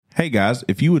Hey guys,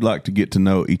 if you would like to get to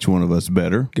know each one of us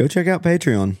better, go check out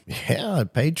Patreon. Yeah,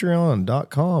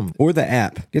 patreon.com. Or the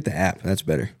app. Get the app. That's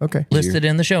better. Okay. Listed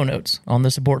in the show notes on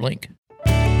the support link.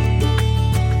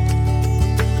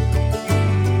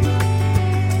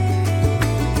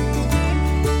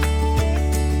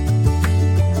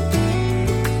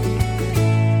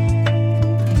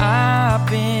 I've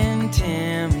been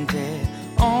tempted,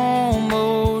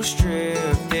 almost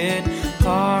drifted,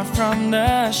 far from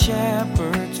the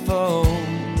shepherd's fold.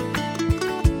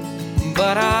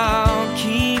 But I'll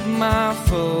keep my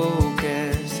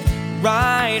focus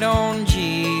right on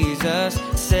Jesus,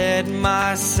 set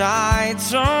my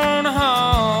sights on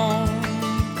home.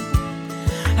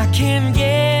 I can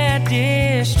get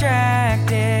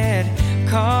distracted,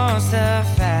 'cause the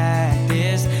fact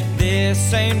is,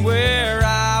 this ain't where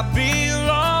I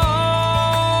belong.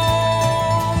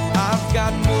 I've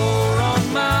got more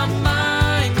on my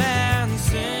mind than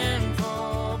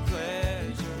sinful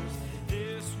pleasures.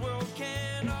 This world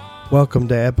cannot. Welcome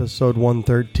to episode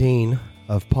 113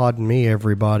 of Pardon Me,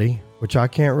 everybody, which I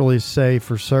can't really say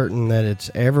for certain that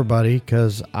it's everybody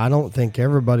because I don't think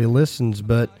everybody listens,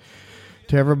 but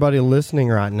to everybody listening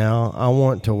right now, I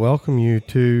want to welcome you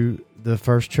to the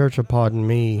First Church of Pardon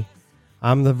Me.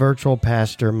 I'm the virtual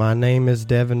pastor. My name is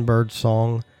Devin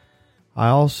Birdsong. I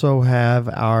also have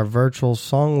our virtual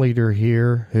song leader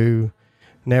here who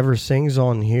never sings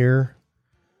on here,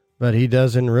 but he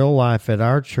does in real life at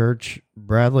our church,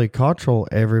 Bradley Cottrell,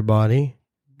 everybody.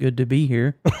 Good to be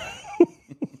here.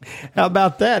 How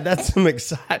about that? That's some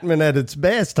excitement at its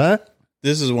best, huh?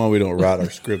 this is why we don't write our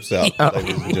scripts out,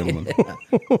 ladies and gentlemen.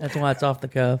 That's why it's off the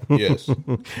cuff. Yes,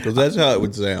 because that's how it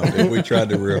would sound if we tried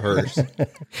to rehearse.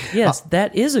 Yes,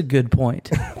 that is a good point.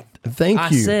 Thank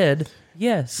you. I said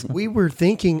yes. We were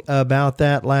thinking about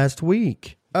that last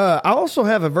week. I also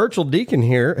have a virtual deacon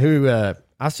here who,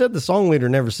 I said the song leader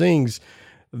never sings.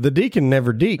 The deacon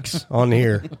never deeks on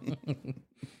here,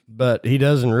 but he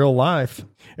does in real life.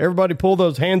 Everybody pull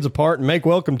those hands apart and make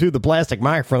welcome to the plastic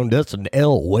microphone, Dustin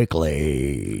L.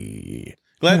 Wickley.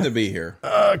 Glad to be here.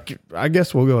 I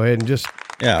guess we'll go ahead and just...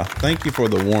 Yeah, thank you for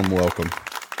the warm welcome.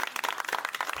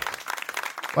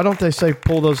 Why don't they say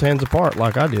pull those hands apart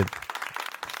like I did?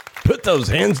 Put those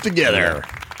hands together.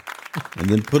 And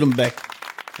then put them back,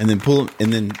 and then pull them,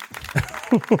 and then...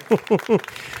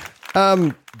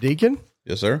 Deacon?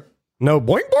 Yes, sir. No,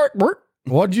 boink, boink, boink.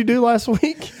 What'd you do last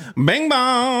week? Bing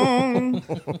bong.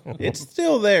 It's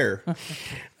still there.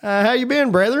 How you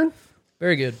been, brethren?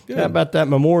 Very good. How about that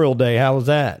Memorial Day? How was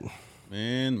that?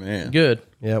 Man. Good.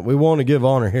 Yeah, we want to give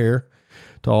honor here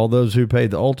to all those who paid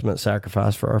the ultimate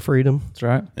sacrifice for our freedom. That's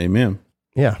right. Amen.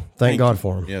 Yeah, thank God you.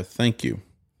 for them. Yeah, thank you.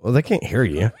 Well, they can't hear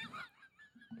you.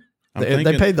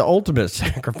 They paid the ultimate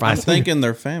sacrifice. I'm thinking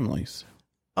their families.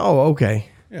 Oh, okay.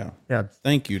 Yeah. Yeah.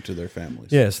 Thank you to their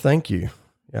families. Yes, thank you.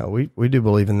 Yeah, we do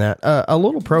believe in that. A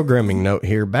little programming note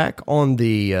here. Back on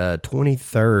the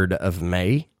 23rd of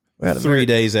May. We had 3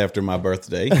 days after my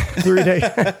birthday. 3 days.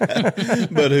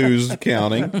 But who's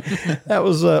counting? That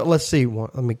was, let's see.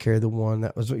 Let me carry the one.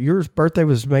 That was, your birthday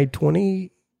was May 20th?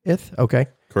 Okay.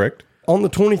 Correct. On the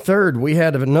 23rd, we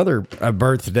had another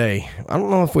birthday. I don't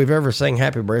know if we've ever sang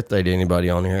happy birthday to anybody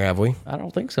on here, have we? I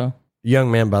don't think so. A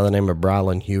young man by the name of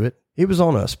Brylan Hewitt. He was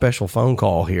on a special phone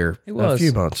call here a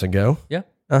few months ago. Yeah.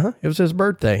 It was his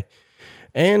birthday.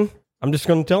 And I'm just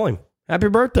going to tell him, happy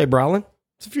birthday, Brylan.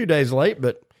 It's a few days late,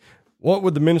 but what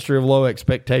would the ministry of low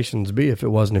expectations be if it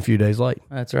wasn't a few days late?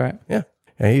 That's right. Yeah.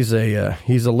 And he's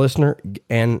a listener,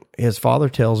 and his father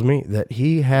tells me that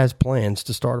he has plans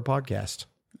to start a podcast.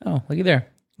 Oh, looky there.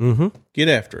 Mm-hmm. Get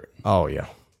after it. Oh, yeah.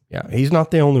 Yeah, he's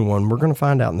not the only one. We're going to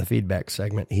find out in the feedback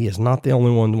segment. He is not the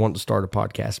only one to want to start a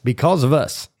podcast because of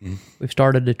us. We've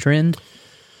started a trend.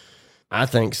 I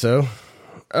think so.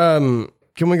 Can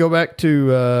we go back to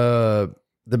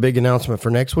the big announcement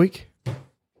for next week?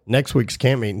 Next week's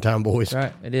camp meeting time, boys.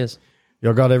 That's right. It is.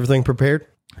 Y'all got everything prepared?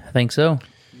 I think so.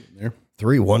 There.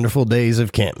 3 wonderful days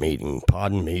of camp meeting,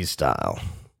 Pardon Me style.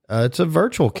 It's a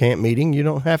virtual camp meeting. You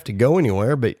don't have to go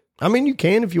anywhere, but I mean, you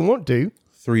can if you want to.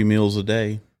 3 meals a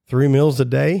day 3 meals a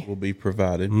day will be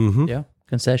provided. Mm-hmm. Yeah.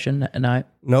 Concession at night.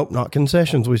 Nope, not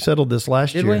concessions. We settled this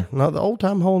last Did year. we? No, the old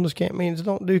time holiness camp meetings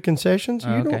don't do concessions.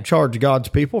 Oh, You okay. don't charge God's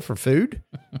people for food.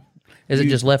 Is it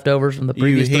just leftovers from the You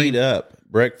previous heat 3? up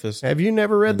breakfast. Have you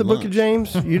never read And the book of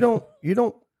lunch. James? You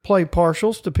don't play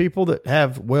partials to people that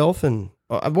have wealth and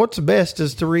what's best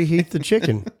is to reheat the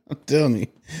chicken. I'm telling you,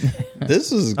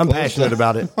 this is. I'm close passionate to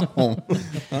about it. home.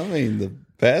 I mean, the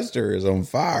pastor is on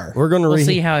fire. We're going to We'll reheat.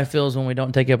 see how it feels when we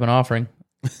don't take up an offering.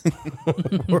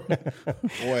 Wow.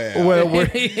 Well,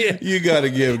 You got to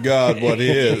give God what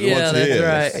His. Yeah, what's that's His.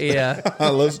 right. Yeah.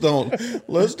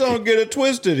 let's don't get it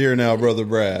twisted here now, Brother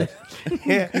Brad.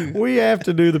 Yeah, we have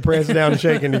to do the press down and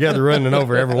shaking together, running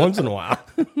over every once in a while.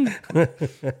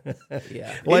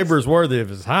 Yeah. Labor's worthy of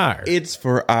his hire. It's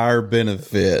for our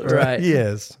benefit. Right.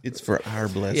 Yes. It's for our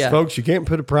blessing. Yeah. Folks, you can't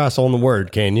put a price on the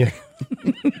word, can you?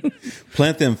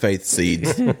 Plant them faith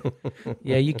seeds.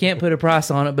 Yeah, you can't put a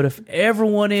price on it, but if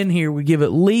everyone in here would give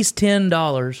at least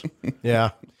 $10,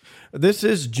 Yeah. This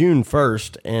is June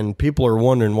 1st, and people are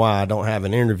wondering why I don't have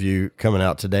an interview coming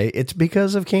out today. It's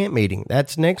because of camp meeting.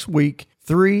 That's next week,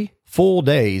 3 full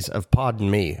days of Pod and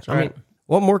Me. I mean,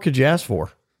 what more could you ask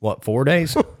for? What, 4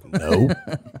 days? No.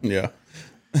 Yeah.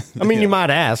 I mean, you might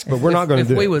ask, but we're not going if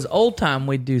to do we it. was old time,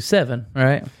 we'd do 7,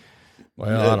 right?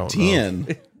 Well, I don't know.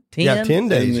 10. 10? Yeah, 10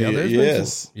 days. Yeah, there's been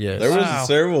Yes. some- yes. There was Wow.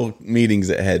 several meetings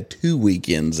that had 2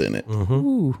 weekends in it.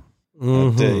 Ooh,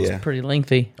 I'll tell you. pretty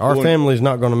lengthy. Our family's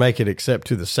not going to make it except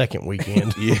to the second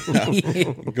weekend.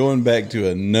 Yeah. Going back to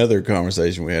another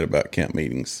conversation we had about camp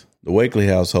meetings, the Wakely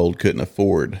household couldn't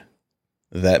afford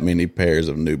that many pairs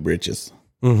of new breeches.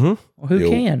 Mm-hmm. Well, who The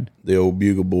old- can? The old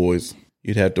Bugle boys.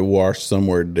 You'd have to wash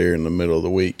somewhere during the middle of the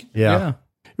week. Yeah.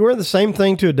 You wear the same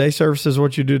thing to a day service as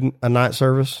what you do a night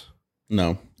service?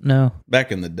 No. No.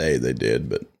 Back in the day they did,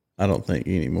 but I don't think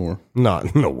anymore.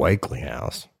 Not in the Wakely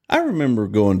house. I remember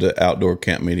going to outdoor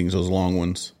camp meetings, those long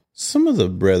ones. Some of the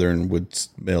brethren would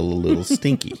smell a little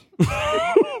stinky.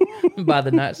 By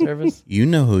the night service? You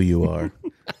know who you are.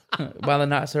 By the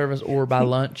night service or by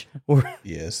lunch?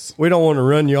 Yes. We don't want to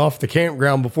run you off the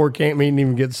campground before camp meeting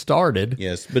even gets started.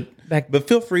 Yes, but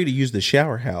feel free to use the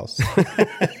shower house.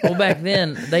 Well, back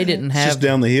then, they didn't It's just have...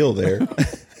 down the hill there.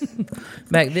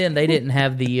 Back then, they didn't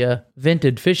have the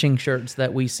vented fishing shirts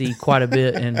that we see quite a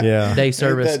bit in Yeah. day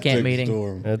service That camp took meeting.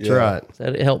 storm. That's Yeah. right. So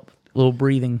it helped a little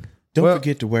breathing. Don't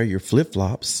forget to wear your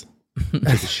flip-flops to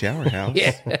the shower house.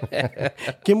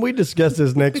 Can we discuss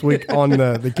this next week on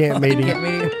the camp meeting?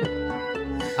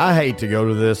 I hate to go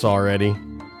to this already.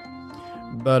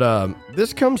 But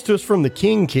this comes to us from the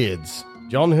King Kids.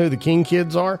 Do y'all know who the King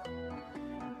Kids are?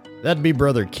 That'd be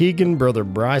Brother Keegan, Brother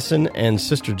Bryson, and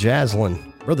Sister Jaslyn.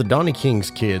 Brother Donnie King's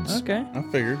kids. Okay. I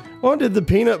figured. What did the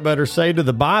peanut butter say to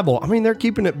the Bible? I mean, they're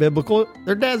keeping it biblical.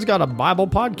 Their dad's got a Bible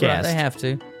podcast. Right, they have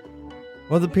to.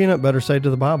 What did the peanut butter say to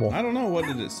the Bible? I don't know. What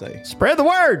did it say? Spread the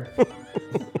word.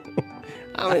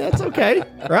 I mean, that's okay,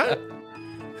 right?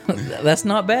 That's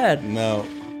not bad. No,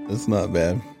 it's not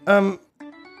bad.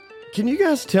 Can you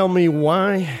guys tell me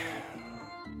why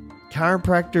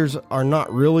chiropractors are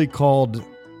not really called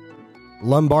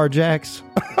lumbar jacks?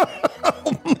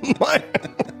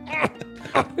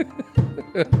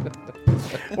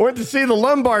 Went to see the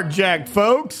lumbar jack,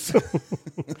 folks.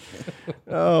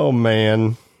 Oh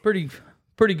man, Pretty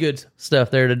good stuff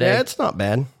there today. yeah, it's not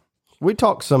bad. We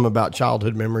talked some about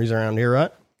childhood memories around here,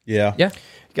 right? Yeah. Yeah.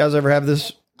 You guys ever have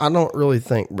this? I don't really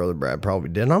think Brother Brad probably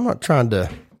did. And I'm not trying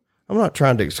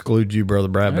to exclude you, Brother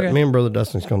Brad, but Okay. me and Brother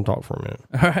Dustin's going to talk for a minute.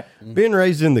 All right. Being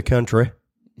raised in the country,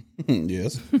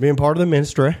 Yes. being part of the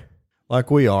ministry, like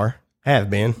we have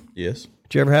been. Yes.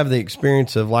 Did you ever have the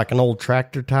experience of like an old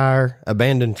tractor tire,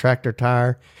 abandoned tractor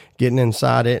tire, getting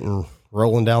inside it and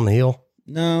rolling down the hill?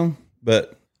 No,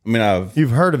 but I mean, I've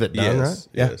You've heard of it done, yes, right?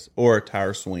 Yeah. yes, or a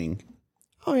tire swing.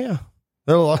 Oh, yeah.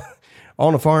 There are a lot,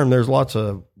 on a farm, there's lots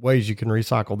of ways you can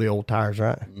recycle the old tires,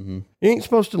 right? Mm-hmm. You ain't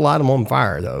supposed to light them on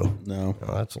fire, though. No,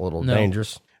 Oh, that's a little No.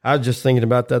 dangerous. I was just thinking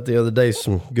about that the other day.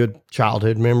 Some good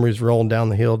childhood memories rolling down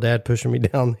the hill. Dad pushing me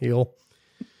down the hill.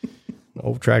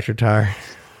 Old tractor tire.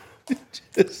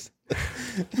 He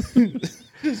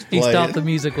stopped the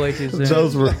music way too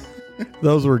soon.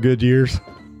 Those were good years.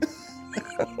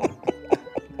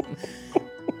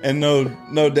 and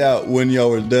no doubt when y'all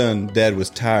were done, Dad was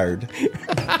tired.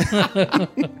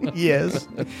 Yes.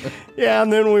 Yeah,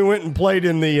 and then we went and played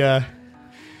in the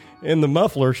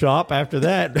muffler shop after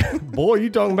that. Boy, you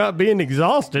talking about being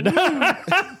exhausted.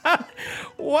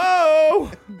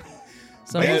 Whoa.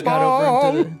 Some of us got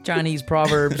over into the Chinese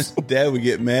proverbs. Dad would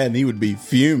get mad and he would be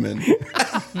fuming.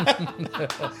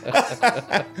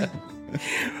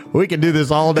 We could do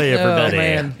this all day, Oh, everybody.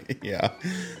 man.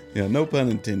 Yeah, no pun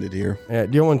intended here. Yeah,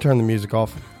 do you want to turn the music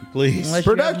off? Please, Unless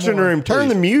you have Production more. room, turn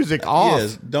the music off.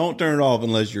 yes, don't turn it off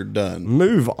unless you're done.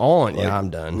 Move on. Yeah, I'm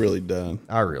done. Really done.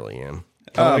 I really am.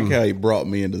 I like how he brought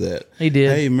me into that. He did.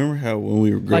 Hey, remember how when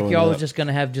we were growing Like y'all up, was just going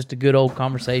to have just a good old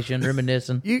conversation,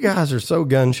 reminiscing. You guys are so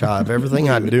gun shy of everything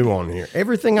I do on here.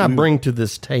 Everything I bring to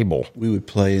this table. we would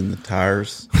play in the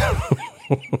tires.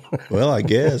 Well, I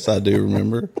guess I do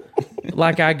remember.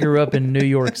 Like I grew up in New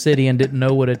York City and didn't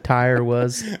know what a tire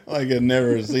was. Like I'd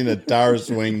never seen a tire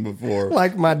swing before.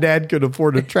 Like my dad could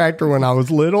afford a tractor when I was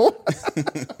little.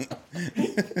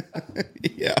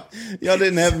 Yeah. Y'all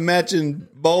didn't have matching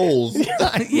bowls.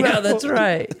 Yeah, that's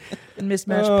right. And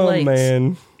mismatched Oh, plates.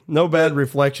 man. No bad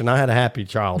reflection. I had a happy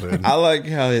childhood. I like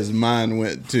how his mind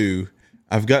went to,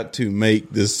 I've got to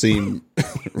make this seem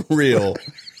real.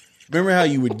 Remember how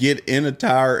you would get in a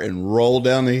tire and roll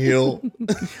down the hill?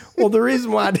 Well, the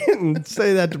reason why I didn't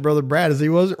say that to Brother Brad is he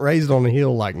wasn't raised on a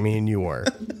hill like me and you were.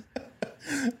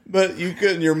 But you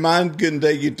couldn't, your mind couldn't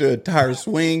take you to a tire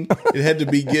swing. It had to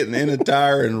be getting in a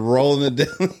tire and rolling it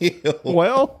down the hill.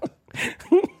 Well,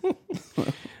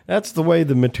 that's the way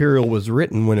the material was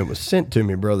written when it was sent to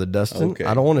me, Brother Dustin. Okay.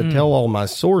 I don't want to tell all my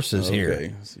sources here.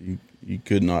 Okay, so you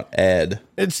could not add.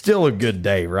 It's still a good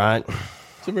day, right?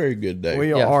 It's a very good day.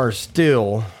 We are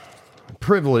still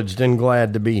privileged and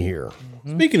glad to be here.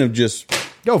 Speaking of just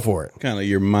Go for it. kind of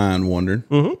your mind wandering,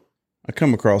 I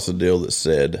come across a deal that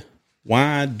said,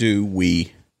 why do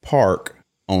we park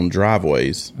on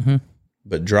driveways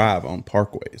but drive on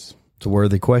parkways? It's a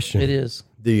worthy question. It is.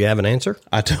 Do you have an answer?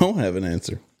 I don't have an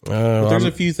answer. But there's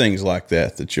a few things like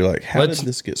that you're like, how did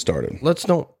this get started? Let's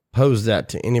don't pose that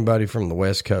to anybody from the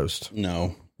West Coast.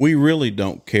 No, we really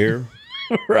don't care.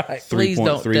 Right. Please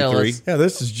don't tell us. Yeah,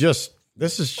 this is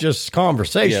just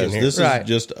conversation Yes, here. this Right. is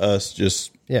just us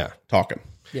just Yeah. talking.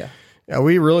 Yeah. Yeah,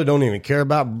 we really don't even care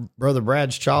about Brother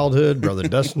Brad's childhood, Brother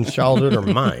Dustin's childhood, or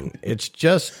mine. It's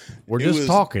just, we're just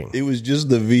talking. It was just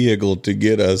the vehicle to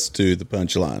get us to the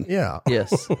punchline. Yeah.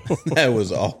 Yes. That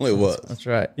was all it was. That's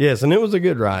right. Yes, and it was a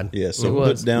good ride. Yeah, so It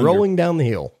was. Rolling down the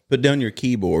hill. put down your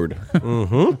keyboard.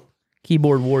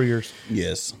 Keyboard warriors.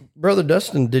 Yes. Brother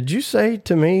Dustin, did you say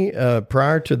to me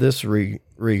prior to this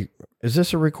is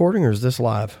this a recording or is this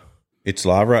live? It's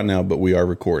live right now, but we are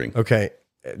recording. Okay.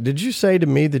 Did you say to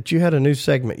me that you had a new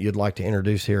segment you'd like to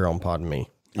introduce here on Pod Me?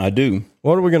 I do.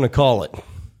 What are we going to call it?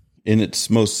 In its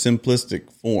most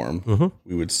simplistic form,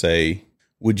 we would say,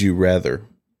 would you rather?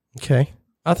 Okay.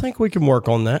 I think we can work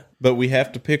on that. But we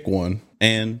have to pick one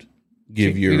and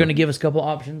give your... You're going to give us a couple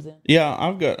options then? Yeah,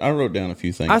 I wrote down a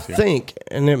few things I here. think,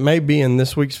 and it may be in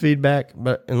this week's feedback,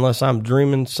 but unless I'm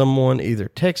dreaming, someone either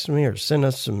text me or send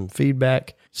us some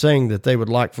feedback saying that they would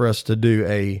like for us to do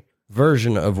a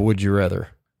version of Would You Rather.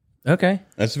 Okay.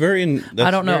 That's very... That's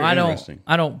I don't know. very interesting.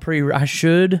 I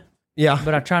should, Yeah.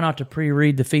 but I try not to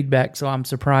pre-read the feedback, so I'm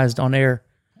surprised on air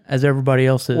as everybody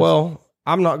else is. Well,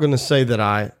 I'm not going to say that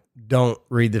I don't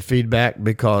read the feedback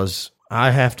because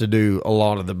I have to do a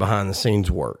lot of the behind the scenes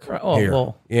work Oh, here.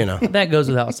 well. You know, that goes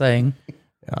without saying.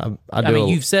 I do. I mean,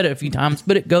 you've said it a few times,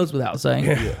 but it goes without saying.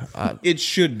 It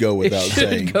should go without should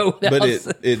saying. go without but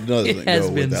saying. it doesn't It has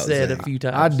go been without said saying. a few I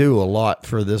times. do a lot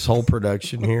for this whole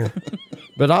production here,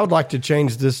 but I would like to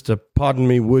change this to "Pardon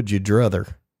me, would you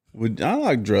druther?" I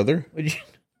like druther. Would you?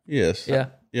 Yes. Yeah.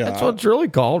 Yeah. That's what it's really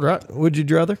called, right? Would you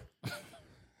druther?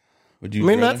 Would I you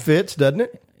mean, druther? that fits, doesn't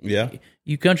it? Yeah.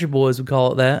 You country boys would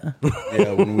call it that.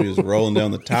 Yeah, when we was rolling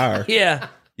down the tire, Yeah.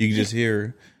 you could just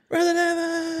hear, Brother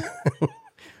Never.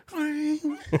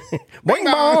 Bing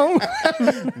bong.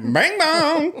 Bang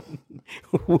bong.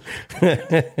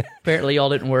 Apparently, y'all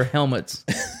didn't wear helmets.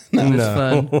 It was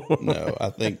fun. No, I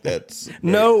think that's...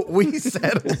 No, we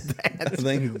settled I that.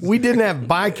 think, We didn't have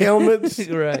bike helmets.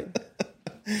 Right.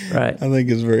 Right. I think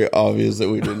it's very obvious that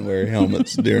we didn't wear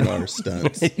helmets during our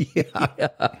stunts.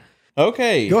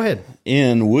 Okay. Go ahead.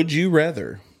 In Would You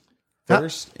Rather.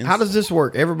 First. How does this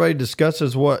work? Everybody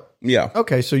discusses what? Yeah.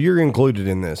 Okay, so you're included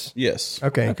in this. Yes.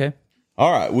 Okay. Okay.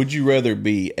 All right. Would you rather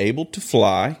be able to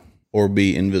fly or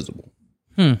be invisible?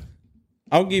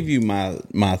 I'll give you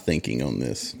my thinking on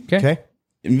this. Okay. Okay.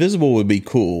 Invisible would be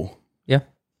cool, Yeah.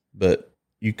 but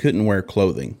you couldn't wear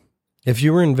clothing. If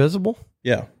you were invisible?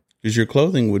 Yeah. Because your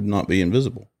clothing would not be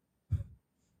invisible.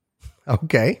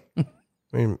 Okay. I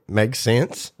mean, makes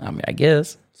sense. I mean, I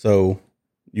guess. So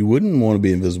you wouldn't want to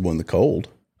be invisible in the cold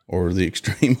or the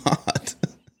extreme hot.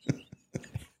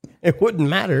 It wouldn't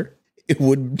matter. It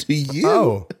would to you.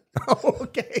 Oh.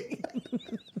 Okay.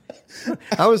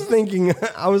 I was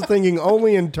thinking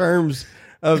only in terms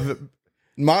of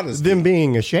Modesty. them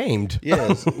being ashamed.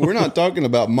 Yes. We're not talking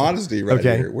about modesty right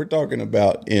Okay. here. We're talking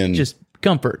about in Just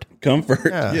comfort. comfort.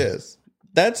 Yeah. Yes.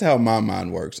 That's how my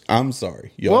mind works. I'm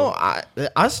sorry. Y'all. Well,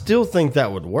 I still think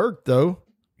that would work though.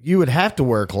 You would have to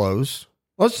wear clothes.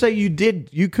 Let's say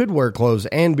you could wear clothes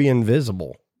and be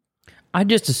invisible. I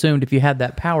just assumed if you had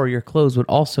that power, your clothes would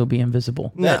also be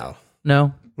invisible. No.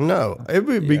 No? It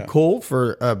would be cool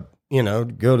for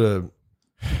go to,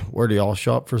 where do y'all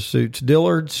shop for suits?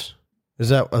 Dillard's? Is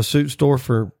that a suit store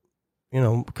for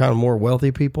kind of more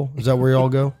wealthy people. Is that where y'all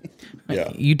go?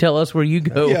 Yeah. You tell us where you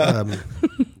go. Yeah.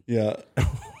 Yeah.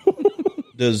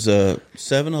 Does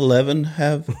 7-Eleven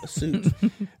have a suit?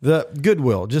 The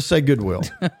Goodwill. Just say Goodwill.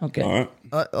 Okay. All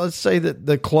right. Let's say that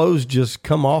the clothes just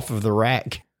come off of the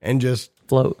rack and just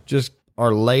Float.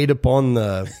 are laid upon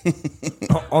the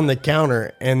on the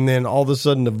counter, and then all of a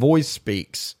sudden the voice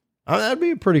speaks. That'd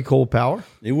be a pretty cool power.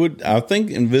 It would. I think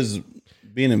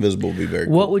being invisible would be very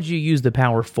cool. What would you use the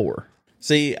power for?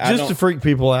 See, I Just to don't. freak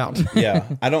people out. Yeah,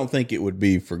 I don't think it would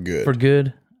be for good. For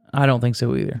good? I don't think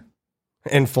so either.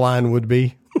 And flying would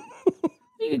be.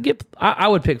 You could get. I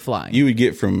would pick flying. You would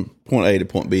get from point A to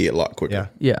point B a lot quicker. Yeah.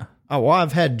 Yeah. Oh, well,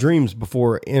 I've had dreams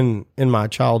before in my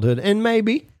childhood, and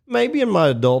maybe in my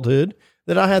adulthood,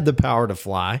 that I had the power to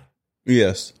fly.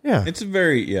 Yes. Yeah. It's a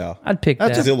very I'd pick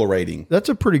That's that. exhilarating. That's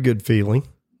a pretty good feeling.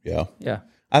 Yeah. Yeah.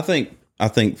 I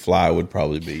think fly would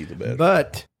probably be the best.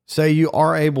 But say you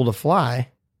are able to fly,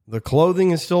 the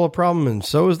clothing is still a problem, and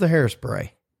so is the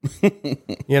hairspray.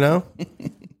 You know?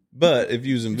 But if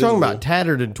you was invisible, Talking about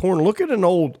tattered and torn. Look at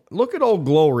old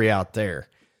Glory out there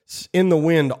in the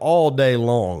wind all day well,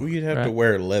 long. you'd have to Right.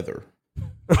 wear leather,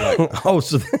 Oh,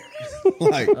 so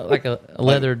like Like a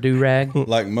leather do-rag.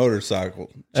 like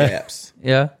motorcycle chaps.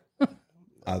 Yeah.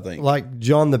 I think like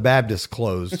John the Baptist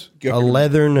clothes, a Girdle.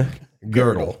 leathern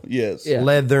girdle. Yes. Yeah.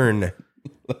 Leathern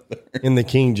in the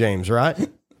King James, right?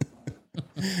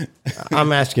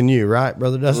 I'm asking you, right,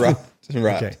 Brother Dustin? Right.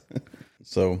 Right. Okay.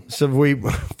 So So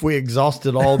if we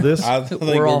exhausted all this, I think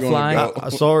We're all gonna flying. go- I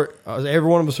saw every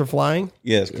one of us are flying.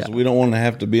 Yes, because we don't want to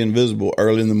have to be invisible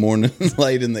early in the morning,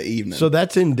 late in the evening. So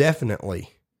that's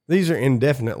indefinitely. These are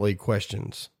indefinitely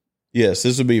questions. yes,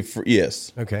 this would be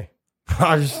yes. Okay.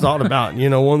 I just thought about,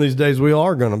 one of these days we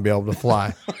are going to be able to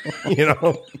fly,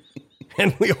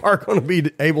 and we are going to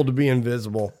be able to be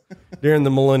invisible during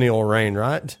the millennial reign,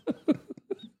 right?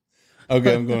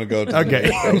 Okay, I'm going to go. To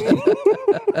Okay.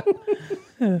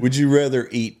 Would you rather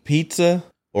eat pizza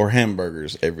or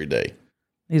hamburgers every day?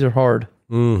 These are hard.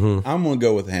 Mm-hmm. I'm going to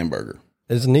go with hamburger,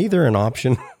 Is neither an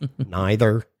option?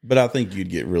 Neither. but I think you'd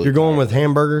get really. You're going tired. with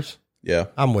hamburgers? Yeah,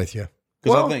 I'm with you.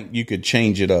 because Well- I think you could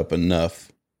change it up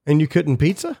enough. And you couldn't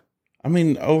pizza? I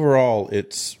mean, overall,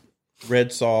 it's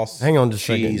red sauce. Hang on just a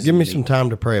second. cheese, Give me and some meat. time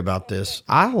to pray about this.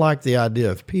 I like the idea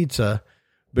of pizza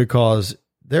because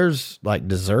there's like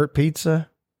dessert pizza.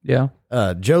 Yeah.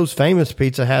 Joe's Famous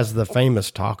Pizza has the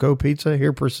famous taco pizza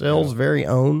here, Purcell's very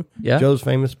own. Yeah. Joe's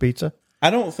Famous Pizza.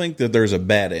 I don't think that there's a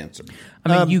bad answer.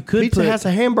 I mean, you could Pizza put. has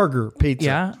a hamburger pizza.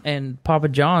 Yeah. And Papa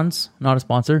John's, not a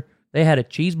sponsor, they had a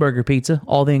cheeseburger pizza.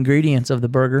 All the ingredients of the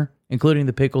burger, including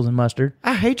the pickles and mustard.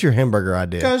 I hate your hamburger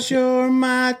idea. Cause you're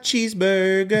my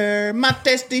cheeseburger, my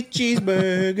tasty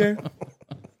cheeseburger.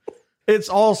 It's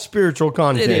all spiritual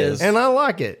content. It is. And I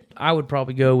like it. I would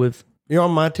probably go with You're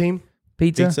on my team?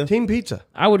 pizza. Pizza? Team Pizza.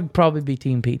 I would probably be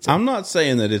team pizza. I'm not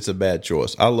saying that it's a bad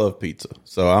choice. I love pizza,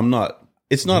 so I'm not.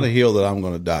 It's not a hill that I'm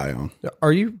going to die on.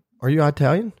 Are you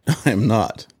Italian? I am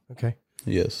not. Okay.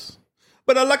 Yes,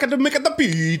 but I like to make the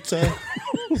pizza.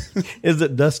 Is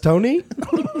it Dustoni?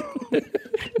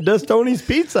 Dustoni's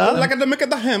Pizza. I like to make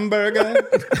the hamburger.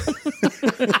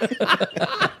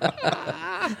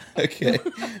 Okay.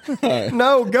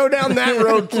 No, go down that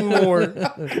road some more.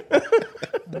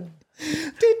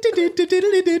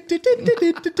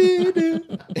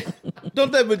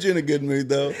 Don't that put you in a good mood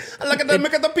though? I like to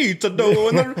make the pizza dough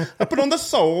and I put on the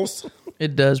sauce.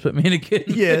 It does put me in a good.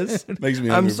 Yes. Makes me.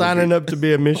 I'm hungry for signing up to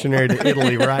be a missionary to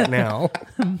Italy right now.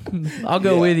 I'll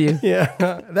go with you.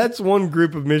 Yeah. That's one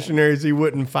group of missionaries he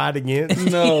wouldn't fight against. pizza.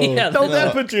 No, Yeah, Don't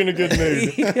that put you in a good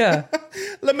mood? Yeah.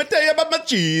 let me tell you about my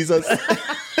Jesus.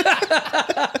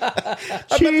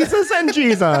 Jesus and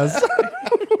Jesus.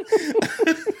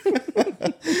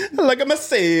 Like I'm a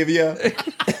savior.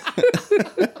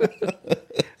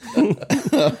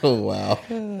 Oh wow!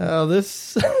 Oh,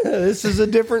 this is a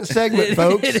different segment,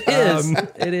 folks. It is.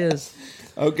 It is.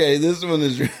 Okay, this one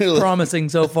is really. Promising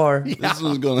so far. This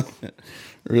one's gonna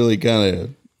really kind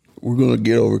of. We're gonna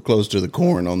get over close to the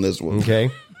corn on this one. Okay.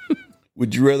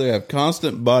 Would you rather have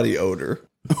constant body odor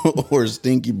or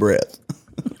stinky breath?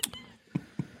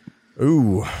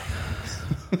 Ooh,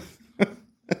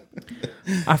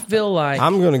 I feel like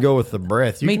I'm going to go with the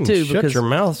breath. You Me can too, shut because- your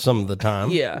mouth some of the time.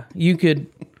 yeah, you could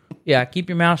keep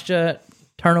your mouth shut,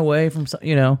 turn away from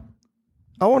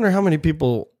I wonder how many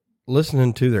people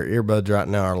listening to their earbuds right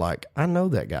now are like, I know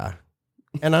that guy.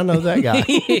 And I know that guy.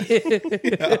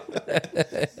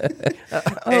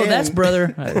 Oh, that's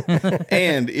brother.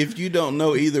 And if you don't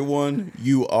know either one,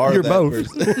 you are You're that both.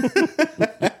 person.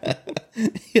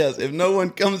 Yes, if no one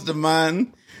comes to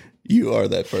mind, You are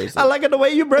that person. I like it the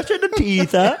way you brush your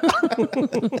teeth, huh?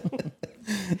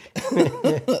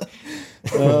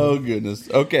 Oh, goodness.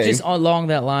 Okay. Just along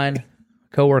that line,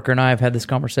 a coworker and I have had this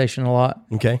conversation a lot.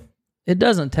 Okay. It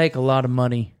doesn't take a lot of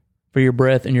money for your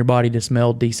breath and your body to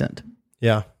smell decent.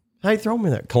 Yeah. Hey, throw me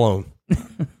that cologne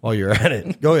while you're at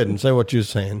it. Go ahead and say what you're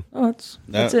saying. Oh,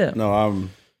 that's it. No,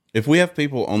 if we have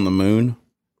people on the moon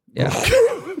Yeah.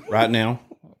 right now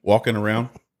walking around,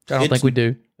 I don't think we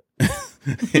do.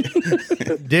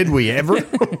 Did we ever?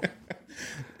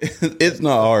 it's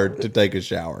not hard to take a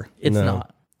shower. It's No.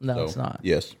 not. No, So, it's not.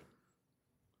 Yes.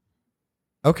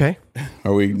 Okay.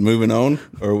 Are we moving on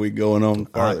or are we going on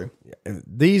farther?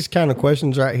 These kind of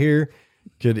questions right here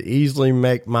could easily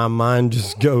make my mind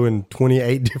just go in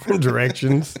 28 different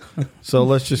directions. So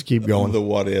let's just keep going. The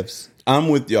what ifs. I'm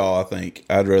with y'all, I think.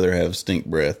 I'd rather have stink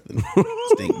breath than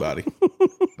stink body.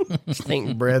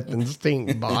 Stink breath and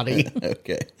stink body.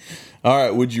 Okay. All right.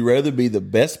 Would you rather be the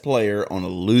best player on a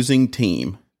losing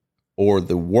team or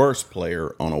the worst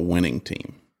player on a winning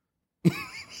team?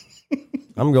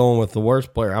 I'm going with the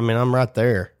worst player. I mean, I'm right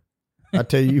there. I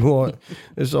tell you what,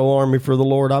 this old army for the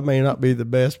Lord, I may not be the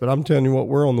best, but I'm telling you what,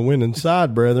 we're on the winning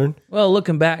side, brethren. Well,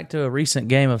 looking back to a recent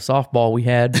game of softball we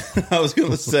had, I was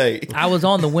going to say. I was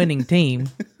on the winning team.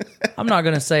 I'm not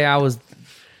going to say I was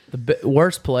the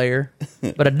worst player,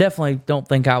 but I definitely don't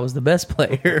think I was the best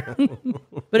player.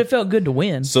 But it felt good to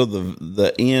win. So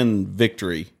the end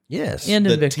victory. Yes. End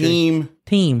in The victory.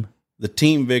 Team. the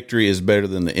team victory is better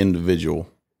than the individual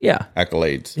Yeah.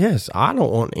 accolades. Yes, I don't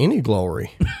want any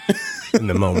glory in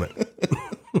the moment.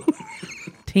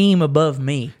 Team above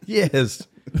me. Yes.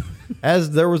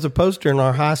 As there was a poster in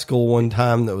our high school one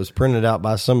time that was printed out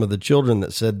by some of the children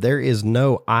that said, there is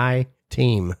no I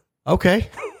team. Okay.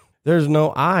 There's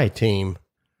no I team.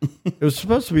 It was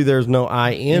supposed to be there's no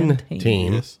I in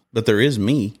team. Yes. But there is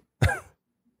me.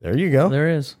 There you go. There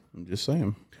is. I'm just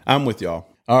saying. I'm with y'all.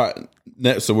 All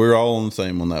right. So we're all on the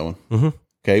same on that one. Mm-hmm.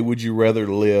 Okay. Would you rather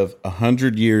live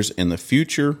 100 years in the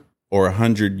future or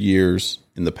 100 years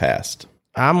in the past?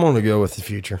 I'm going to go with the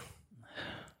future.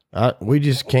 We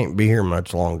just can't be here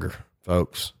much longer,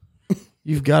 folks.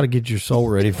 You've got to get your soul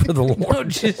ready for the Lord.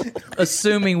 Just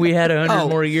assuming we had 100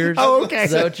 more years. Oh, okay.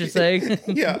 Is that what you're saying?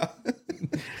 Yeah.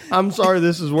 I'm sorry,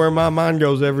 this is where my mind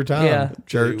goes every time, Yeah.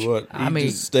 church. Tell you what, I he mean-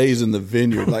 just stays in the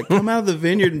vineyard. Like, come out of the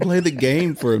vineyard and play the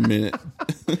game for a minute.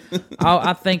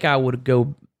 I think I would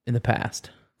go in the past.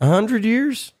 100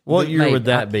 years? What year Mate, would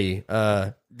that be?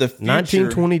 The future,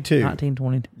 1922.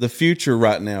 1920. the future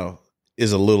right now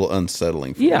is a little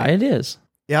unsettling for Yeah, me. it is.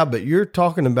 Yeah, but you're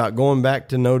talking about going back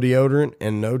to no deodorant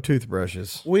and no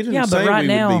toothbrushes. We didn't Yeah, but say right we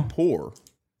now- would be poor.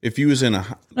 If you was in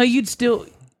a, No, you'd still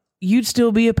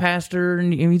be a pastor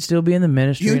and you'd still be in the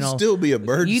ministry. you'd and all. still be a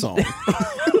bird You'd- song.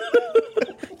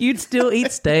 You'd still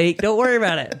eat steak. Don't worry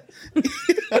about it.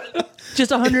 Just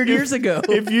 100 years ago.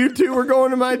 If you two were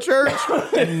going to my church,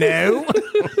 no.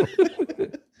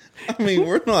 I mean,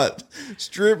 we're not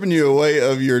stripping you away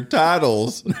of your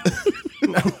titles.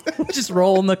 Just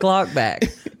rolling the clock back.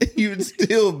 You'd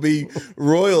still be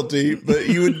royalty, but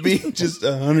you would be just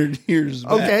 100 years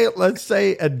back. Okay, let's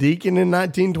say a deacon in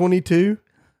 1922.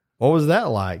 What was that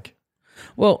like?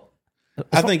 Well,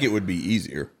 I think it would be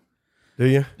easier. Do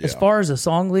you? as far as a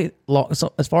song leader,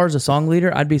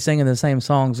 I'd be singing the same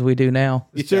songs we do now.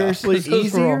 Seriously, 'Cause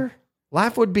those were all- easier?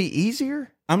 Life would be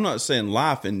easier? I'm not saying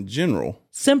life in general.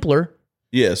 Simpler,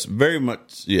 Yes, very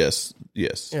much. Yes,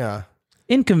 yes. Yeah.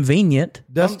 inconvenient.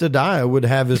 Dustadiah would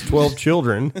have his 12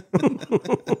 children.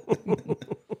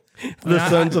 The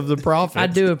sons of the prophet. I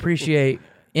do appreciate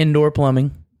indoor plumbing.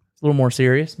 It's a little more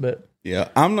serious, but Yeah,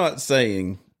 I'm not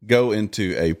saying go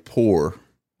into a poor.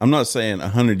 I'm not saying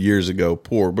 100 years ago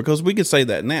poor, because we could say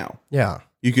that now. Yeah.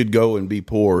 You could go and be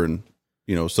poor in,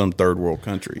 some third world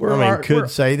country. I mean, we're- could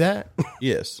say that.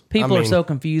 Yes. people I are mean- so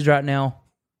confused right now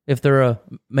if they're a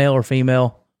male or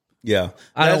female. Yeah.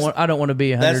 I don't want to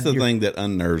be 100. That's the thing that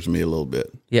unnerves me a little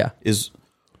bit. Yeah. Is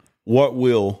what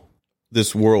will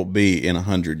this world be in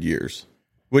 100 years?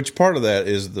 Which part of that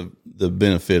is the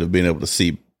benefit of being able to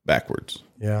see backwards.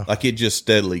 Yeah. Like it just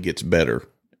steadily gets better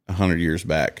 100 years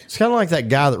back. It's kind of like that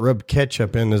guy that rubbed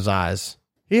ketchup in his eyes.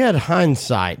 He had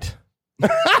hindsight.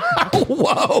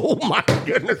 Whoa, my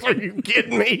goodness, are you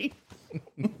kidding me?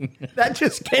 That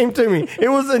just came to me. It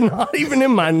was not even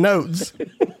in my notes.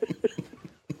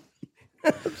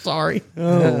 Sorry.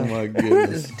 Oh my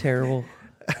goodness. It's terrible.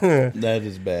 That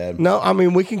is bad. No, I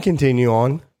mean, we can continue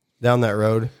on down that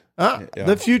road. Yeah.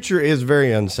 The future is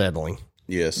very unsettling.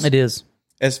 Yes. It is.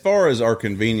 As far as our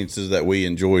conveniences that we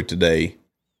enjoy today,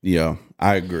 yeah,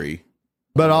 I agree.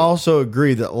 But I also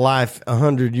agree that life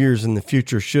 100 years in the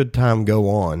future, should time go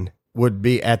on, would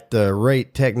be at the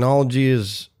rate technology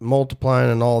is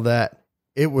multiplying and all that.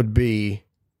 It would be,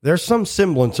 there's some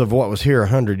semblance of what was here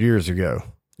 100 years ago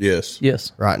Yes.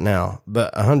 Yes. right now,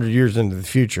 but 100 years into the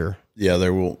future, Yeah,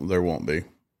 there won't be.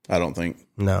 I don't think.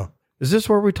 no. Is this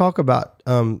where we talk about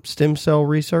stem cell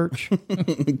research?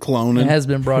 Cloning. It has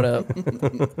been brought up.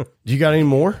 Do you got any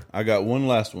more? I got one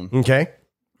last one. Okay.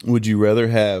 Would you rather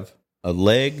have a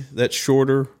leg that's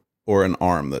shorter or an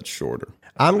arm that's shorter?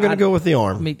 I'm going to go with the I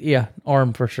arm. mean, yeah,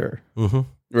 arm for sure.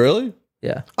 Really?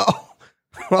 Yeah.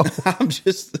 I'm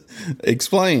just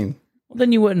explain. Well,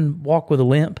 then you wouldn't walk with a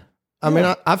limp. I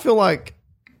mean, I feel like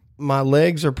my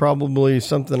legs are probably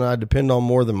something I depend on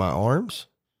more than my arms.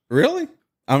 Really?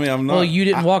 I mean, I'm not. Well, you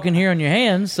didn't walk in here on your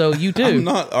hands, so you too. I'm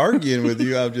not arguing with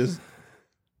you. I'm just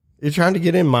You're trying to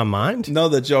get in my mind? know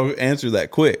that y'all answer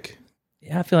that quick.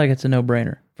 Yeah, I feel like it's a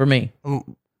no-brainer for me.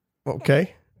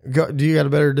 Okay. Do you got a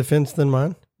better defense than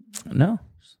mine? No,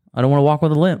 I don't want to walk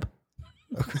with a limp.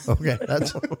 Okay,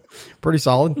 that's pretty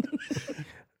solid.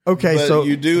 Okay, But so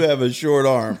you do have a short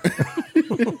arm.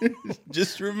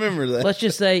 Just remember that. Let's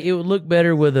just say it would look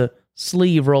better with a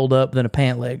sleeve rolled up than a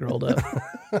pant leg rolled up.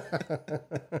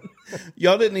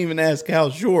 Y'all didn't even ask how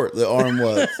short the arm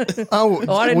was. oh,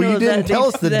 Oh, I didn't well, know you didn't tell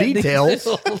us the that details.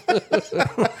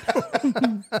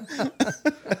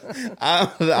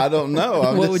 I don't know.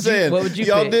 I'm What just would you- saying. what would you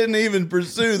y'all pick? didn't even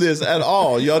pursue this at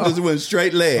all. Y'all just went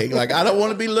straight leg. Like, I don't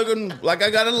want to be looking like I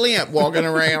got a limp walking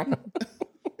around.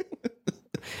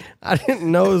 I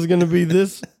didn't know it was going to be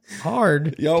this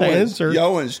hard Y'all to went, answer.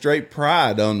 y'all went straight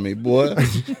pride on me, boy.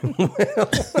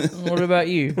 What about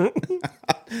you?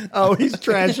 Oh, he's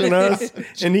trashing us,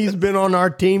 and he's been on our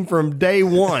team from day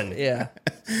one. Yeah.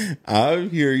 I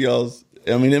hear y'all's.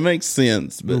 I mean, it makes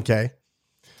sense, but Okay.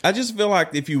 I just feel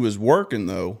like if you was working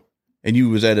though, and you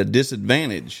was at a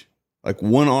disadvantage, like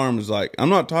one arm is like, I'm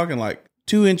not talking like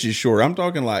 2 inches short. I'm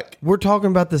talking like We're talking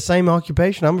about the same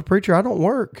occupation. I'm a preacher. I don't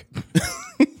work.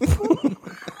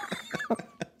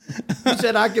 You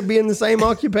said I could be in the same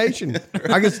occupation.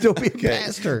 I could still be a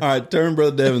pastor. All right, turn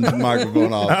Brother Devin's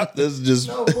microphone off. This is just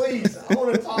No, please. I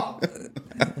want to talk.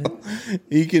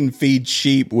 he can feed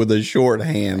sheep with a short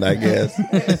hand, I guess.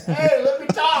 Hey, let me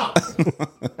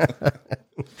talk.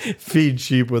 Feed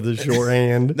sheep with a short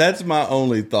hand. That's my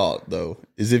only thought though,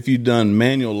 is if you done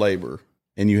manual labor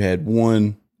and you had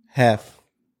one half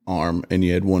arm and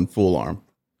you had one full arm,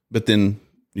 but then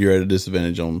you're at a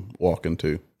disadvantage on walking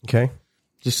too. Okay.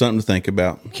 Just something to think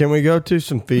about. Can we go to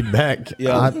some feedback?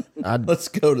 Yeah. I'd Let's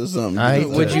go to something. I-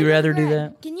 Would you rather do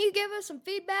that? Can you give us some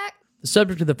feedback? The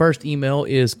subject of the first email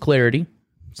is clarity,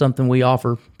 something we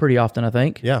offer pretty often, I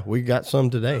think. yeah, we got some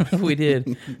today. We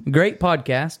did. Great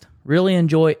podcast. Really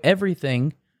enjoy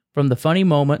everything from the funny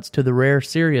moments to the rare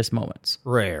serious moments.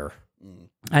 Rare.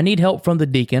 I need help from the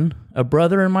deacon. A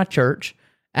brother in my church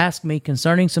asked me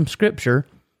concerning some scripture,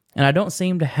 and I don't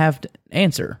seem to have to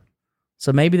answer.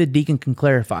 So maybe the deacon can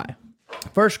clarify.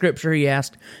 First scripture he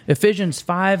asked, Ephesians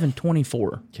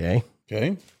 5:24. Okay.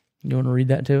 Okay. You want to read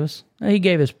that to us? He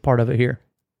gave us part of it here.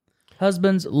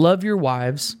 Husbands, love your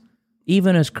wives,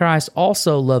 even as Christ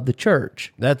also loved the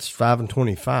church. That's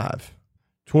 5:25.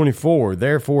 24.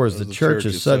 Therefore, as the church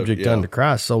is subject unto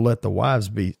Christ, so let the wives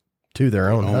be to their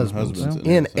own husbands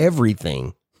in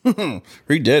everything.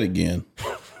 Read that again.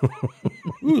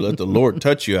 Ooh, let the Lord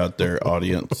touch you out there,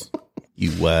 audience.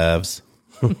 You wives.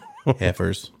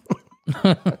 Heifers.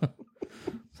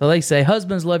 So they say,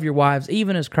 husbands, love your wives,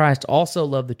 even as Christ also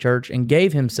loved the church and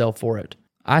gave himself for it.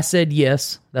 I said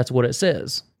yes, that's what it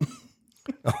says.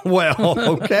 Well,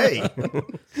 okay.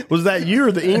 Was that you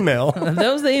or the email?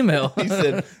 That was the email. He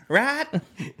said, right?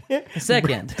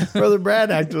 Second. Brother Brad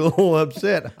acted a little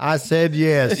upset. I said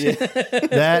yes.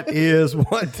 That is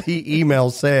what the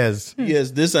email says. Yes,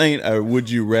 this ain't a would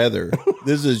you rather.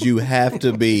 This is you have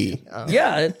to be.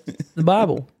 Yeah, it's the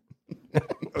Bible.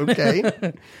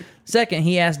 Okay. Second,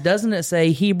 he asked, doesn't it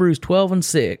say Hebrews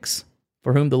 12:6,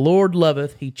 for whom the Lord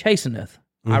loveth, he chasteneth?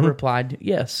 I replied,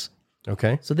 yes.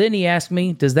 Okay. So then he asked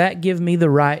me, does that give me the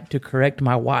right to correct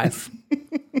my wife?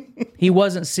 He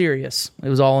wasn't serious. It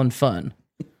was all in fun.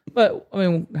 But, I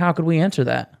mean, how could we answer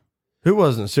that? Who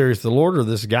wasn't serious, the Lord or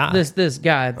this guy? This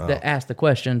guy that asked the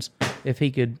questions, if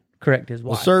he could correct his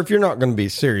wife. Well, sir, if you're not going to be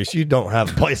serious, you don't have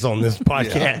a place on this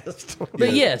podcast.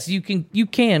 But yes, you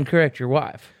can correct your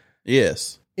wife.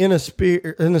 Yes. In a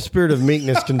spirit of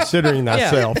meekness, considering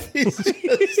thyself.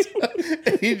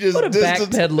 He just What a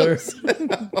distanced-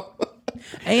 backpedaler.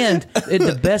 And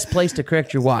the best place to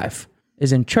correct your wife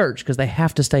is in church because they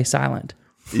have to stay silent.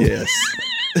 Yes.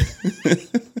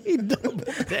 He doubled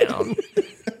down.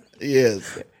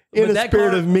 Yes. In a that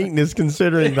spirit car- of meekness,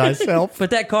 considering thyself.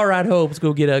 But that car ride home's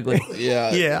going to get ugly.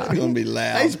 Yeah. Yeah. It's going to be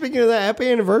loud. Hey, speaking of that, happy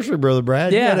anniversary, Brother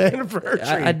Brad. Yeah. You got an anniversary.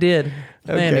 I did.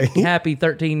 Man, Okay. happy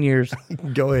 13 years.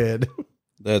 Go ahead.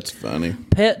 That's funny.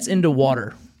 Pets into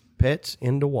water. Pets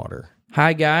into water.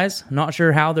 Hi, guys. Not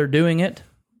sure how they're doing it,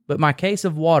 but my case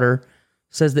of water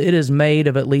says that it is made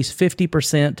of at least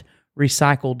 50%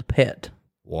 recycled PET.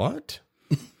 What?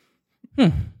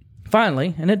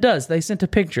 Finally, and it does. They sent a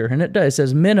picture, and it does. It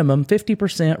says minimum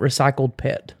 50% recycled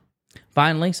PET.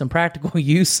 Finally, some practical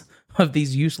use of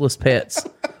these useless pets.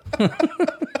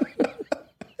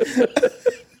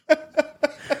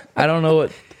 I don't know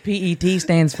what PET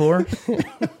stands for,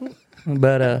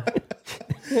 but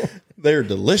They're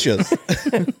delicious.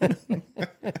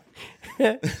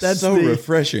 That's so the,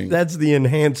 refreshing. That's the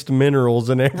enhanced minerals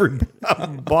in every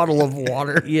bottle of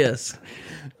water. yes.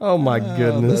 Oh, my That's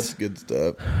goodness. good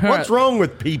stuff. What's wrong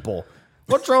with people?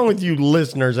 What's wrong with you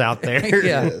listeners out there?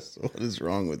 Yeah. Yes. What is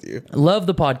wrong with you? Love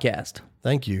the podcast.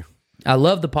 Thank you. I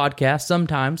love the podcast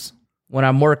sometimes when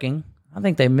I'm working. I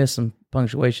think they missed some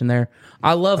punctuation there.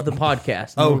 I love the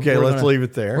podcast. Okay, We're let's gonna- leave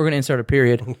it there. We're going to insert a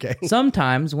period. Okay.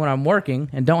 Sometimes when I'm working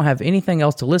and don't have anything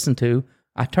else to listen to,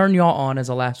 I turn y'all on as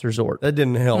a last resort. That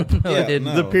didn't help. No, it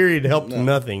didn't. The period helped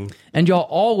nothing. And y'all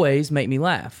always make me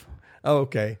laugh. Oh,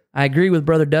 okay. I agree with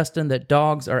Brother Dustin that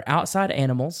dogs are outside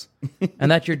animals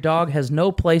and that your dog has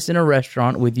no place in a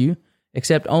restaurant with you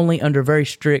except only under very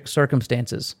strict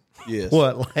circumstances, Yes.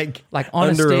 What, like like on a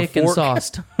under stick and fork?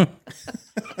 sauced.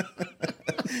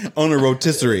 On a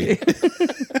rotisserie.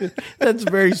 That's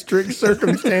very strict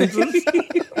circumstances.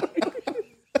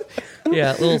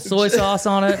 Yeah, a little soy sauce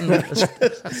on it and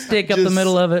a stick up the Just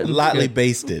middle of it. Lightly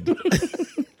basted. And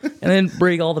then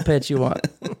bring all the pets you want.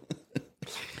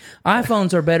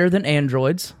 iPhones are better than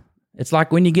Androids. It's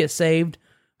like when you get saved,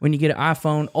 when you get an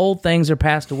iPhone, old things are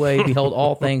passed away. Behold,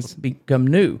 all things become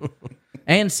new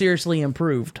and seriously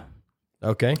improved.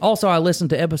 Okay. Also, I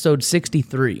listened to episode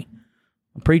 63,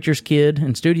 A Preacher's Kid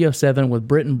in Studio 7 with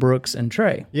Britton Brooks and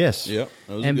Trey. Yes. Yep.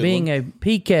 That was And a good being one. a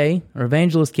PK, or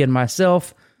evangelist kid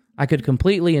myself, I could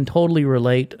completely and totally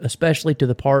relate, especially to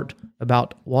the part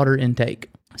about water intake,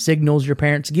 signals your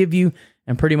parents give you,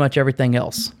 and pretty much everything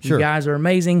else. Sure. You guys are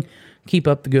amazing. Keep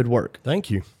up the good work. Thank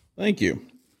you. Thank you.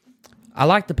 I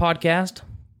like the podcast.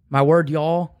 My word,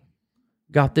 y'all,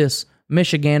 got this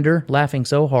Michigander laughing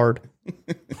so hard.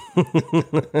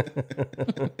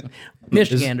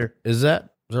 Michigander. Is there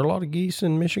a lot of geese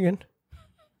in Michigan?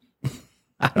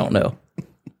 I don't know.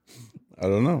 I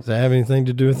don't know. Does that have anything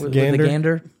to do with the With gander? the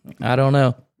gander? I don't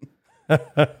know.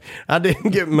 I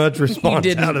didn't get much response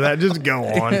didn't. out of that. Just go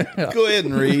on. Go ahead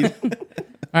and read.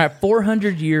 All right,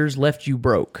 400 years left you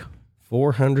broke.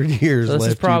 400 years So this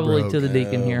left. is probably you broke. to the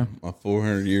deacon here. My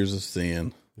 400 years of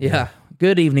sin. Yeah.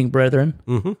 Good evening, brethren.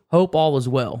 Mm-hmm. Hope all is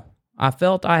well. I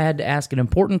felt I had to ask an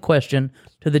important question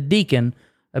to the deacon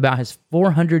about his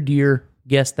 400-year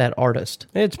Guess That Artist.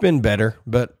 It's been better,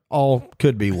 but all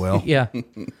could be well. Yeah.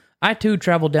 I, too,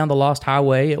 traveled down the Lost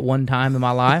Highway at one time in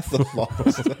my life.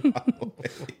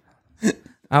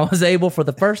 I was able for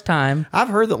the first time. I've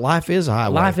heard that life is a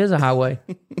highway. Life is a highway.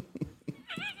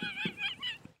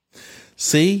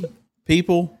 See?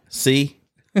 People? See?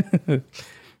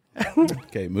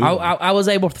 Okay, move on. I was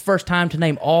able for the first time to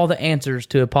name all the answers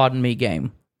to a Pod and Me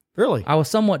game. Really? I was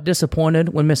somewhat disappointed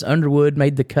when Miss Underwood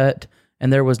made the cut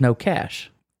and there was no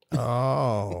cash.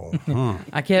 Oh.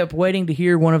 I kept waiting to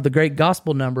hear one of the great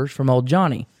gospel numbers from old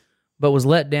Johnny, but was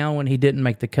let down when he didn't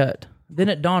make the cut. Then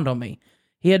it dawned on me.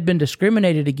 He had been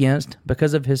discriminated against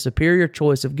because of his superior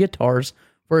choice of guitars,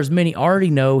 for as many already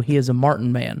know, he is a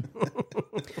Martin man.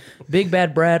 Big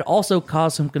Bad Brad also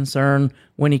caused some concern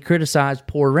when he criticized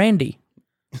poor Randy.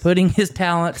 Putting his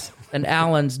talents and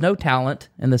Alan's no talent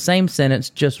in the same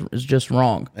sentence is just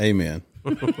wrong. Amen.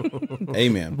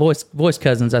 Amen. Voice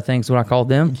cousins, I think, is what I called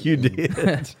them. You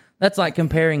did. That's like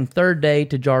comparing Third Day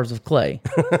to Jars of Clay,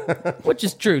 which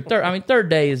is true. Third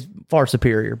Day is far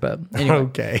superior, but anyway,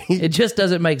 Okay. it just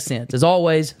doesn't make sense. As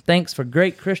always, thanks for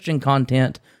great Christian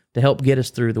content to help get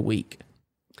us through the week.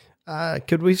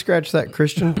 Could we scratch that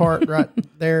Christian part right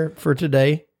there for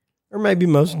today? Or maybe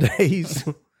most days.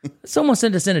 Someone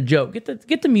sent us in a joke.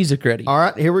 Get the music ready. All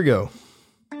right, here we go.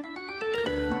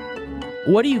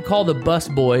 What do you call the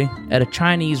busboy at a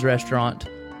Chinese restaurant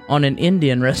on an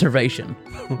Indian reservation?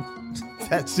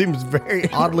 That seems very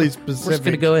oddly We're just going to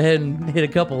specific. go ahead and hit a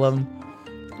couple of them.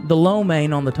 The lo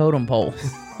mein on the totem pole.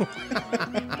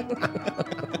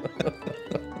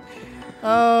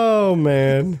 Oh,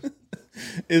 man.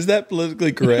 Is that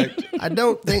politically correct? I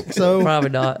don't think so. Probably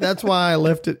not. That's why I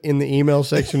left it in the email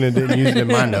section and didn't use it in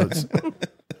my notes.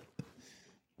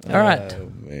 All right.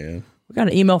 Oh, man. We got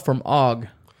an email from Og.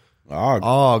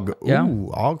 Og. Yeah.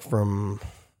 Ooh, Og from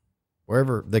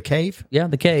wherever. The cave? Yeah,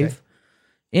 the cave.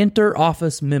 Enter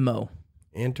office memo.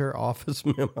 Enter office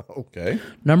memo. Okay.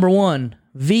 Number 1,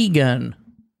 vegan.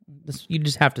 This, you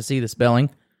just have to see the spelling.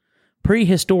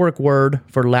 Prehistoric word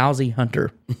for lousy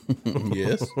hunter.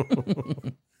 Yes.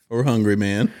 Or hungry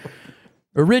man.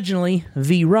 Originally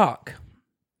V-rock,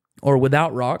 or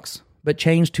without rocks, but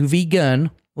changed to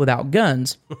V-gun, without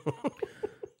guns.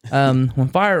 When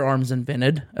firearms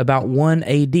invented, about 1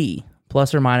 AD,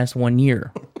 plus or minus 1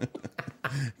 year.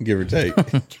 Give or take.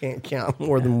 Can't count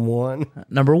more than one.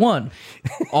 Number 1,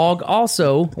 Og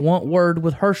also want word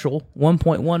with Herschel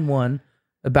 1.11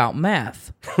 about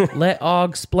math. Let Og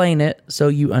explain it so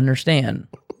you understand.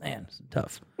 Man, it's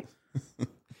tough.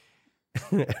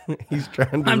 He's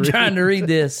trying to I'm trying to read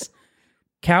this.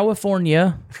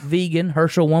 California vegan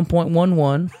Herschel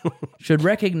 1.11 should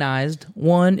recognize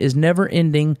 1 is never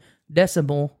ending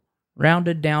decimal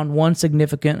rounded down 1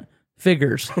 significant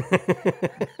figures.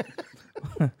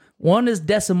 1 is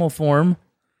decimal form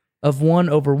of 1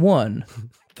 over 1.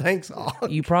 Thanks, Og.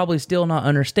 You probably still not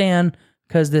understand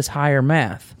because this higher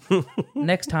math.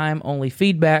 Next time, only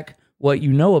feedback what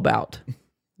you know about.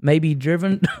 Maybe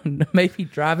driving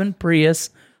Prius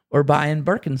or buying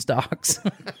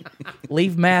Birkenstocks.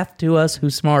 Leave math to us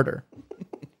who's smarter.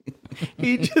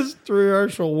 He just threw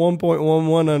Herschel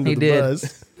 1.11 under He the did.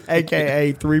 bus,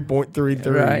 a.k.a.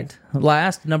 3.33. Right.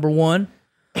 Last, number 1.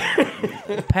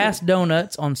 Pass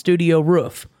donuts on studio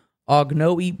roof. Og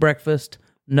no eat breakfast.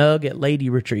 Nug at lady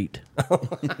retreat.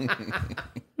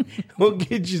 We'll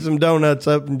get you some donuts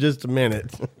up in just a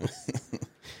minute.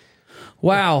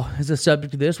 Wow is the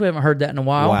subject of this. We haven't heard that in a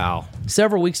while. Wow.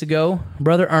 Several weeks ago,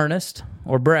 Brother Ernest,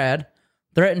 or Brad,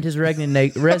 threatened his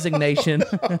resignation,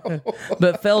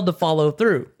 but failed to follow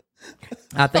through.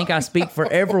 I think I speak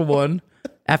for everyone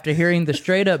after hearing the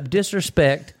straight-up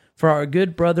disrespect for our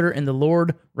good brother in the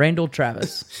Lord, Randall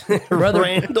Travis.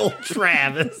 Randall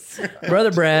Travis.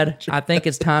 Brother Brad, I think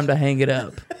it's time to hang it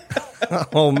up.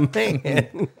 Oh,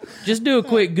 man. Just do a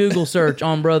quick Google search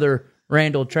on Brother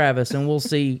Randall Travis, and we'll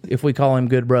see if we call him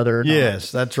good brother or not.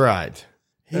 Yes, that's right.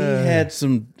 He had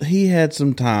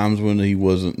some times when he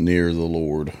wasn't near the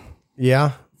Lord.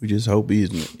 Yeah, We just hope he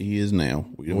is now.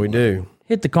 we do.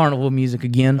 Hit the carnival music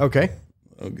again. Okay.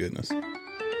 Oh goodness.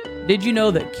 Did you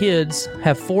know that kids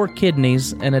have 4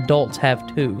 kidneys and adults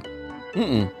have 2?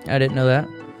 I didn't know that.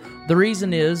 The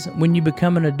reason is when you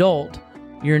become an adult,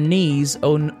 your knees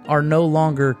are no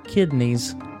longer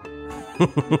kidneys.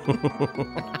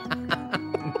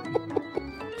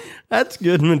 That's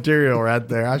good material right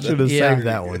there. I should have Yeah. saved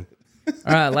that one.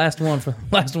 All right, last one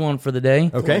for the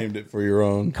day. Okay. Claimed it for your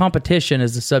own. Competition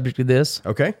is the subject of this.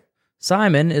 Okay.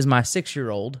 Simon is my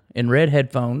 6-year-old in red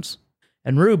headphones,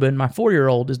 and Ruben, my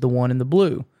 4-year-old, is the one in the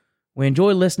blue. We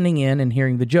enjoy listening in and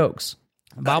hearing the jokes.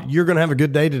 You're going to have a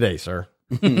good day today, sir.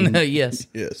 Yes.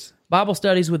 Yes. Bible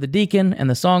studies with the deacon and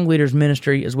the song leaders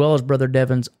ministry, as well as Brother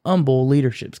Devin's humble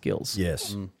leadership skills.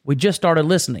 Yes. We just started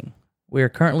listening. We are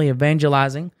currently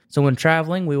evangelizing, so when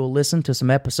traveling, we will listen to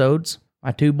some episodes.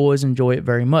 My 2 boys enjoy it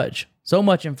very much. So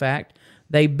much, in fact,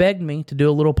 they begged me to do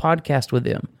a little podcast with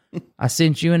them. I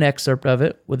sent you an excerpt of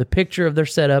it with a picture of their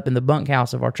setup in the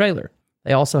bunkhouse of our trailer.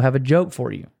 They also have a joke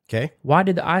for you. Okay. Why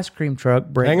did the ice cream truck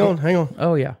break Hang on.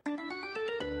 Oh, yeah.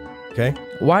 Okay.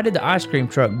 Why did the ice cream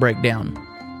truck break down?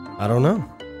 I don't know.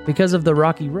 Because of the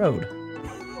rocky road.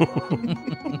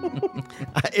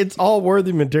 It's all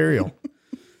worthy material.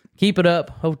 Keep it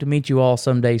up. Hope to meet you all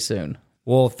someday soon.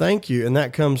 Well, thank you. And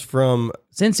that comes from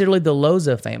Sincerely, the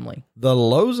Loza family. the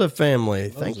Loza family.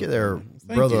 Thank you there,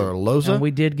 Brother Loza. And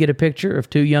we did get a picture of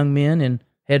 2 young men in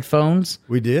headphones,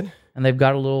 We did. and they've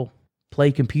got a little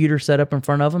play computer set up in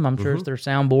front of them. I'm sure it's their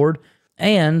soundboard.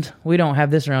 And we don't have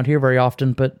this around here very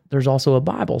often, but there's also a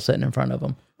Bible sitting in front of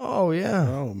them. Oh, yeah.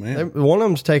 Oh man. One of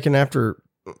them's taken after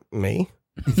me,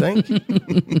 you think?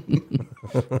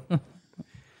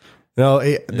 No,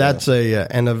 that's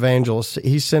an evangelist.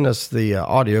 He sent us the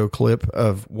audio clip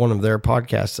of one of their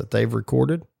podcasts that they've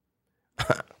recorded.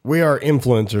 We are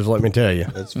influencers, let me tell you.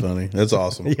 That's funny. That's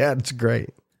awesome. Yeah, it's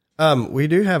great. We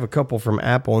do have a couple from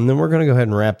Apple, and then we're going to go ahead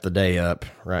and wrap the day up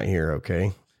right here,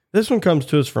 okay? This one comes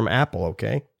to us from Apple,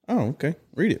 okay? Oh, okay.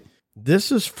 Read it.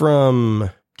 This is from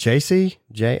JC,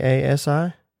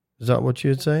 Jasi. Is that what you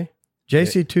would say?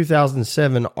 JC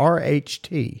 2007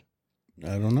 RHT.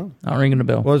 I don't know. Not ringing a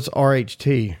bell. What's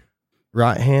RHT?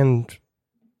 Right hand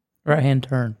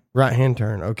turn. Right hand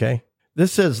turn. Okay.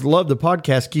 This says, love the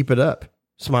podcast. Keep it up.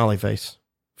 Smiley face.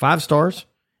 5 stars.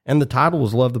 And the title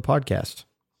was Love the Podcast.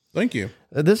 Thank you.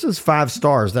 This is 5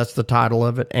 stars. That's the title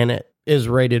of it. And is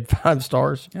rated 5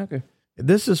 stars. Okay.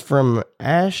 This is from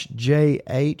Ash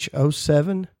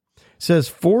JH07. Says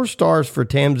 4 stars for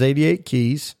Tam's 88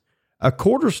 Keys, a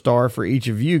quarter star for each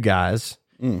of you guys.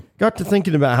 Got to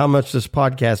thinking about how much this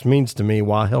podcast means to me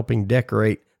while helping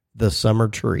decorate the summer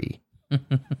tree.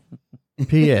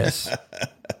 P.S.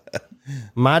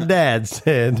 My dad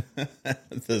said,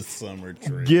 The summer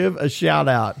tree. give a shout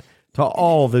out to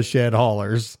all the shed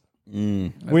haulers.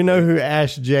 We know who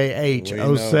Ash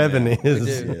JH07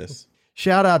 is. Yes.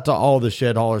 Shout out to all the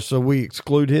shed haulers. So we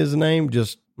exclude his name.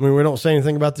 We don't say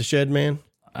anything about the shed man.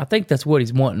 I think that's what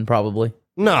he's wanting, probably.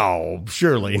 No,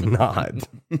 surely not.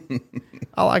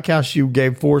 I like how she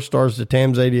gave 4 stars to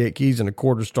Tam's 88 Keys and a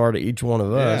quarter star to each one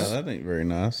of Yeah, us. that ain't very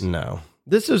nice. No.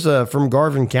 This is from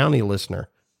Garvin County listener.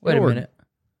 Wait Lord. a minute.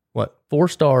 What? 4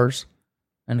 stars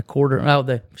and a quarter.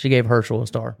 Oh, she gave Herschel a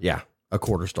star. Yeah, a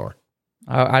quarter star.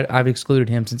 I've excluded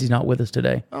him since he's not with us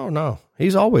today. Oh, no.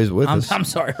 He's always with us. I'm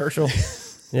sorry, Herschel.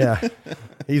 Yeah.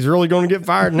 He's really going to get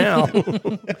fired now.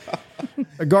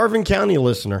 A Garvin County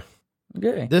listener.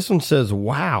 Okay. This one says,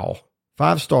 wow,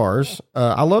 5 stars.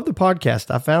 I love the podcast.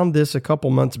 I found this a couple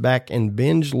months back and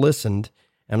binge listened,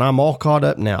 and I'm all caught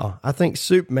up now. I think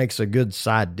soup makes a good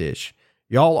side dish.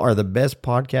 Y'all are the best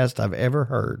podcast I've ever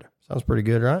heard. Sounds pretty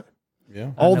good, right?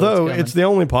 Yeah. Although coming. it's the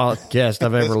only podcast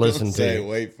I've ever listened Say, to.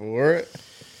 wait for it.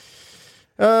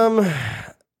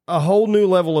 A whole new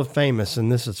level of famous,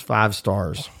 and this is 5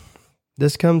 stars.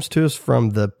 This comes to us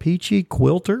from the Peachy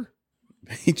Quilter.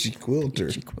 Peachy Quilter.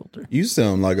 Peachy Quilter. You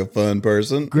sound like a fun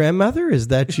person. Grandmother, is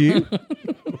that you?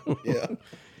 Yeah.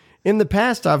 In the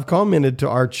past, I've commented to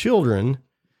our children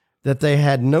that they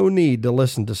had no need to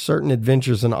listen to certain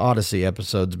Adventures in Odyssey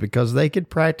episodes because they could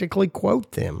practically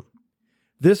quote them.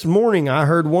 This morning, I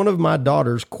heard one of my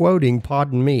daughters quoting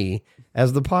Pardon Me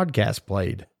as the podcast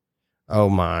played. Oh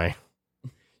my.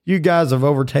 You guys have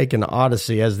overtaken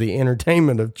Odyssey as the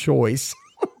entertainment of choice.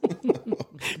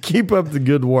 Keep up the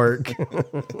good work.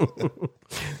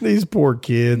 These poor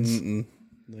kids. They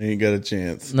ain't got a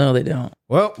chance. No, they don't.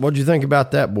 Well, what'd you think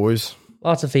about that, boys?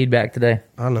 Lots of feedback today.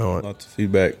 I know it. Lots of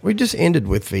feedback. We just ended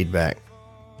with feedback.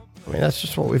 I mean, that's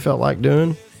just what we felt like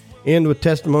doing. End with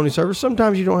testimony service.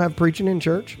 Sometimes you don't have preaching in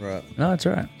church. Right. No, that's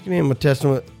all right. You can end with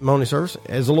testimony service.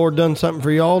 Has the Lord done something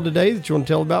for y'all today that you want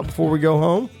to tell about before we go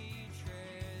home?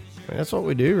 I mean, that's what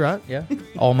we do, right? Yeah.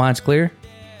 All minds clear.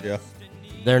 Yeah.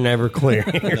 They're never clear.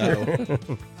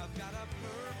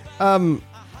 No.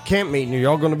 Camp meeting. Are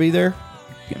y'all going to be there?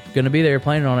 Going to be there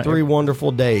planning on it. 3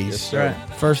 wonderful days. That's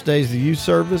right. First day's the youth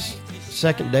service.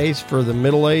 Second day's for the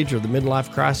middle age or the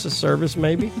midlife crisis service,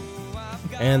 maybe.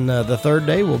 And the third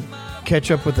day we'll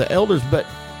catch up with the elders. But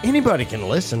anybody can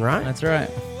listen, right? That's right.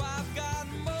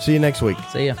 See you next week.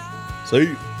 See ya. See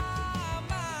you.